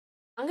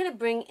 I am going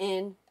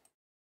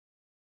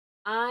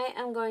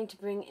to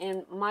bring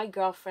in my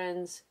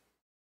girlfriend's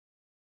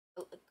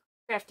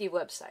crafty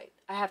website.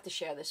 I have to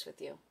share this with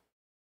you.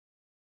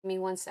 Give me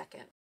 1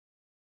 second.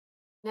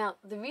 Now,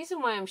 the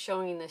reason why I'm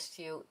showing this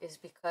to you is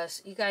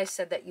because you guys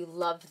said that you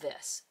love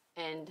this,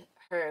 and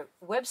her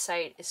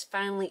website is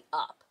finally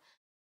up.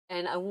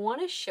 And I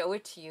want to show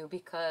it to you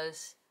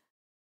because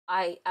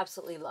I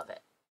absolutely love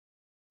it.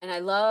 And I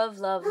love,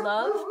 love,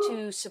 love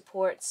to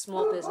support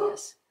small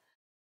business.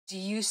 Do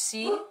you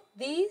see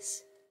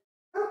these?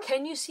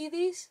 Can you see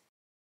these?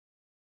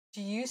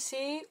 Do you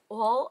see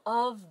all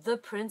of the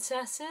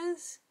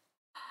princesses?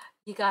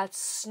 You got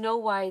Snow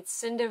White,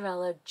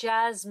 Cinderella,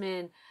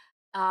 Jasmine,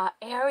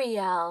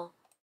 Ariel.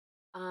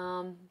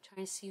 Trying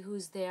to see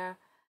who's there.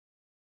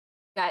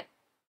 Got,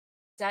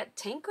 is that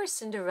Tink or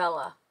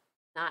Cinderella?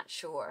 Not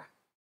sure.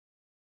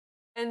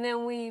 And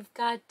then we've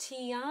got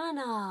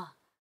Tiana.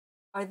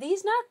 Are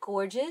these not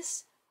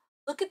gorgeous?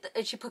 Look at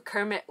and she put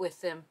Kermit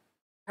with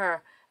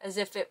her, as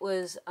if it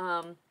was,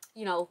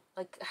 you know,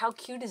 like, how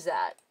cute is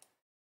that?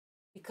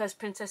 Because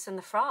Princess and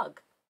the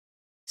Frog.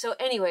 So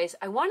anyways,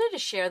 I wanted to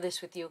share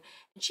this with you.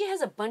 And she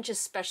has a bunch of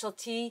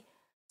specialty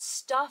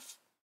stuff,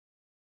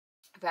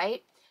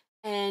 right?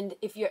 And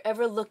if you're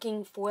ever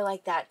looking for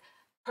like that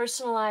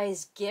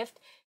personalized gift,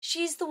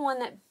 she's the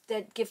one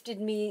that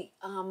gifted me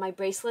my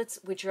bracelets,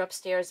 which are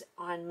upstairs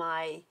on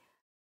my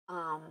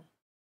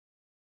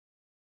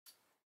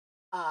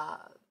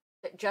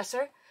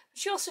dresser.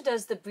 She also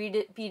does the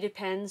beaded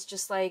pens,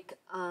 just like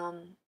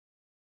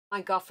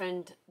my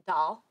girlfriend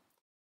Doll.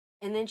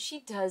 And then she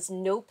does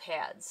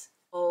notepads.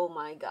 Oh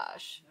my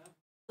gosh.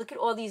 Look at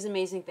all these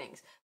amazing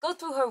things. Go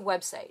through her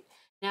website.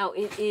 Now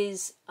it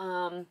is,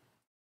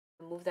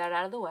 move that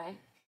out of the way.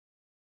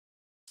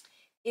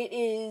 It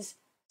is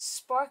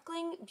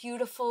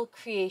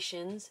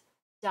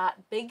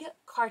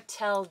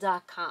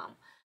sparklingbeautifulcreations.bigcartel.com.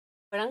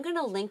 But I'm going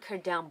to link her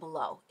down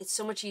below. It's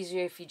so much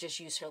easier if you just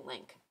use her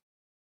link.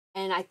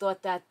 And I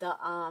thought that the,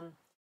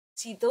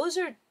 see, those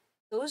would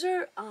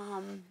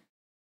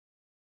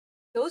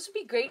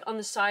be great on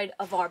the side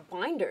of our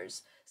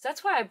binders. So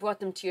that's why I brought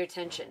them to your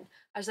attention.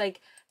 I was like,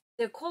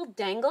 they're called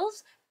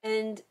dangles,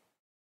 and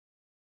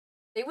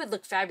they would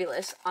look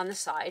fabulous on the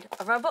side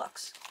of our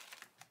books.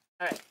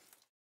 All right.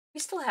 We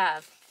still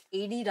have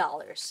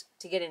 $80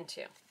 to get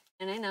into.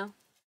 And I know.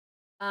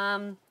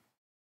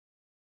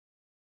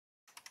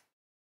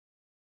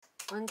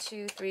 1,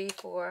 2, 3,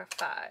 4,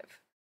 5.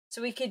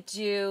 So we could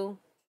do,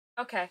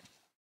 okay.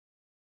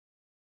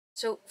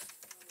 So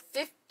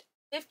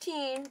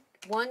 15,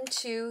 1,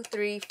 2,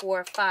 3,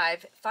 4,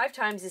 5. 5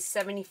 times is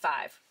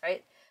 75,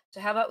 right? So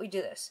how about we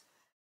do this?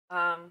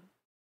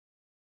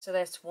 So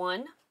that's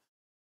 1,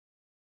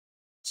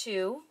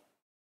 2,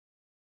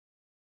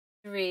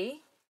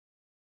 3,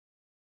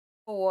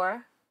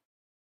 4,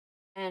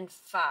 and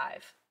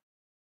 5.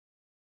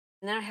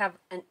 And then I have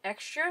an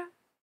extra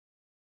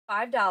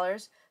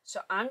 $5,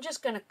 so I'm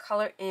just going to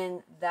color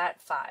in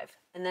that 5.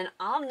 And then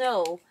I'll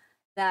know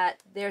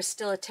that there's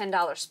still a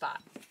 $10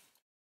 spot.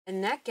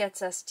 And that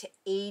gets us to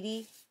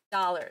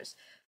 $80.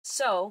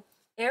 So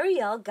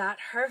Ariel got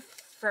her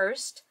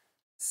first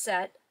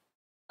set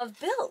of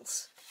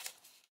bills.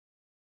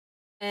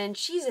 And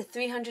she's a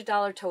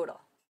 $300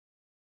 total.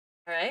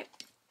 All right?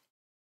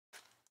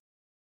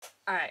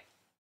 All right.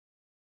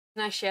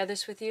 Can I share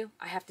this with you?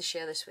 I have to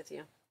share this with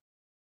you.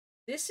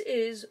 This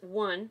is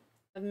one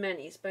of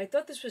many, but I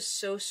thought this was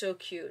so, so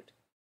cute.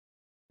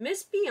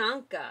 Miss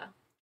Bianca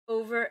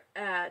over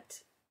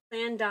at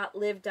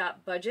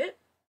plan.live.budget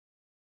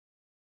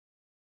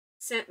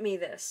sent me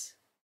this.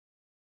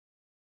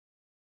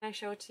 Can I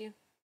show it to you?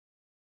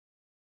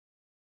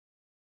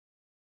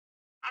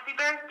 Happy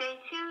birthday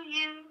to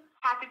you.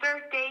 Happy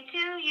birthday to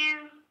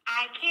you.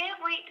 I can't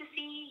wait to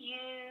see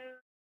you.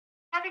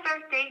 Happy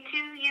birthday to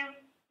you.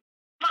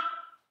 Happy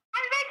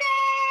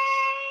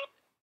birthday!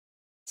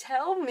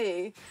 Tell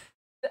me,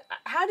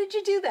 how did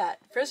you do that?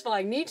 First of all,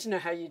 I need to know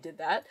how you did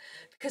that,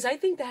 because I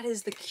think that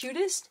is the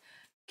cutest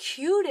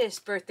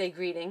birthday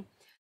greeting.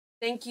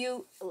 Thank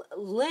you,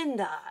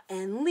 Linda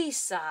and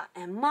Lisa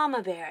and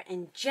Mama Bear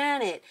and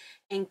Janet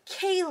and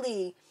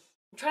Kaylee.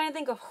 I'm trying to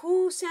think of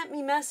who sent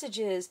me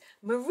messages.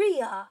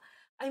 Maria.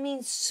 I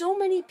mean, so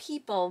many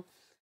people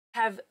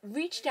have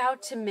reached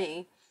out to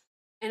me,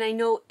 and I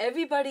know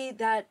everybody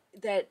that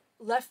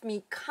left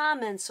me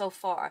comments so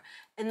far,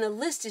 and the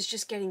list is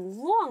just getting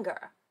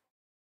longer.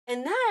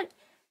 And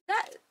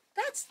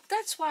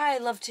that's why I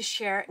love to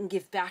share and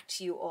give back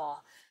to you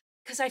all,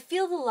 because I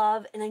feel the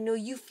love, and I know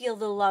you feel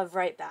the love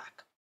right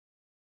back.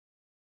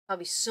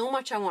 Probably so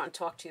much I want to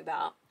talk to you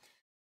about.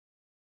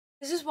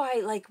 This is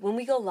why, like, when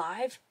we go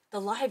live,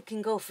 the live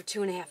can go for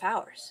 2.5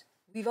 hours.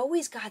 We've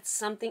always got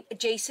something.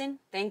 Jason,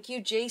 thank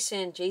you,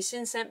 Jason.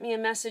 Jason sent me a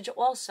message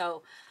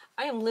also.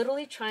 I am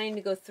literally trying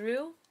to go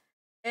through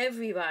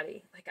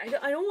everybody. Like, I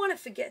don't want to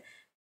forget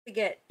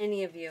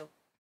any of you.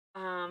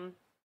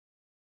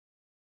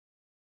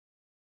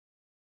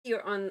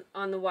 Here on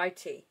the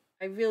YT.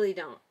 I really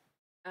don't.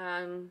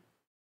 I'm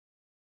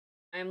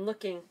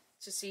looking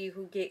to see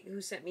who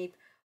sent me.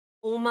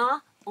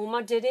 Oma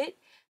did it,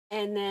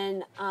 and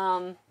then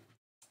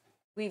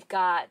we've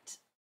got.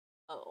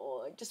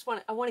 Oh,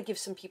 I want to give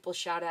some people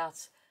shout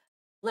outs.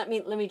 Let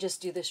me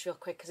just do this real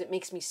quick because it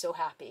makes me so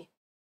happy.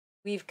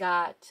 We've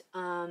got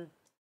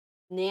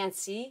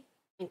Nancy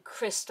and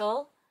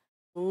Crystal,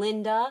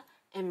 Linda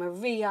and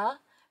Maria.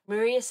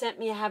 Maria sent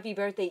me a happy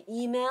birthday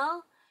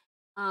email.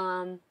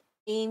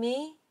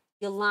 Amy,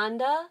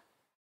 Yolanda,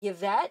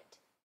 Yvette.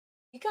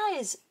 You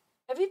guys,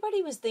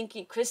 everybody was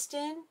thinking,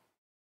 Kristen,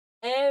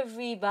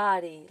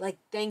 everybody, like,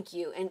 thank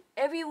you. And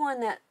everyone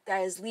that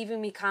is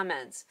leaving me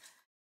comments.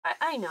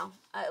 I know,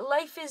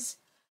 life is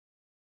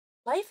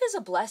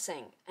a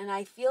blessing, and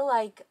I feel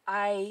like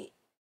I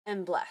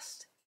am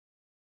blessed.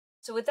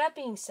 So with that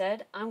being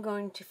said, I'm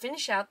going to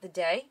finish out the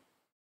day.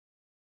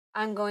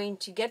 I'm going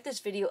to get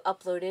this video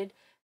uploaded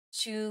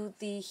to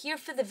the Here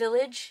for the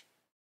Village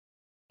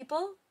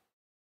people.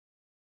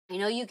 I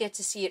know you get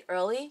to see it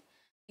early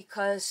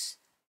because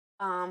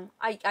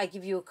I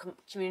give you a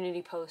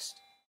community post.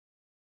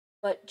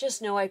 But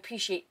just know I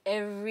appreciate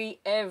every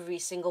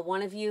single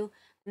one of you,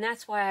 and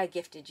that's why I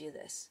gifted you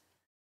this.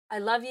 I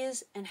love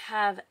yous, and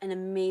have an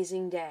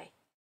amazing day.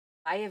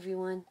 Bye,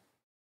 everyone.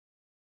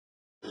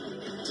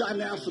 Time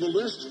now for the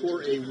list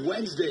for a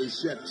Wednesday,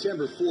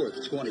 September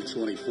 4th,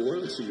 2024.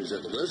 Let's see who's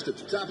at the list. At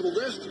the top of the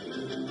list,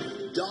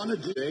 Donna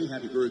Day.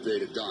 Happy birthday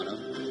to Donna.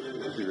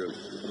 For your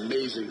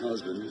amazing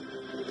husband,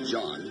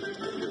 John.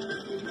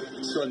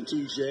 Your son,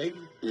 TJ,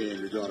 and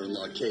your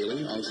daughter-in-law,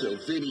 Kaylee. Also,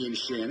 Vinny and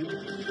Shannon.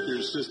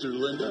 Your sister,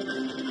 Linda.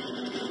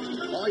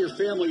 All your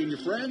family and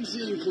your friends,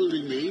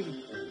 including me.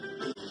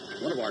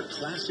 one of our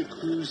Classic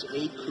Cruise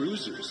 8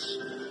 cruisers.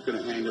 Going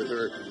to hang with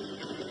her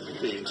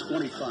in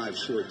 25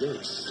 short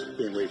days.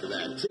 Can't wait for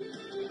that.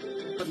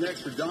 Up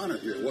next for Donna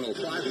here at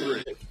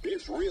 105.3.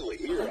 It's really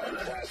here on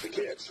Classic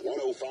Hits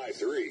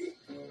 105.3.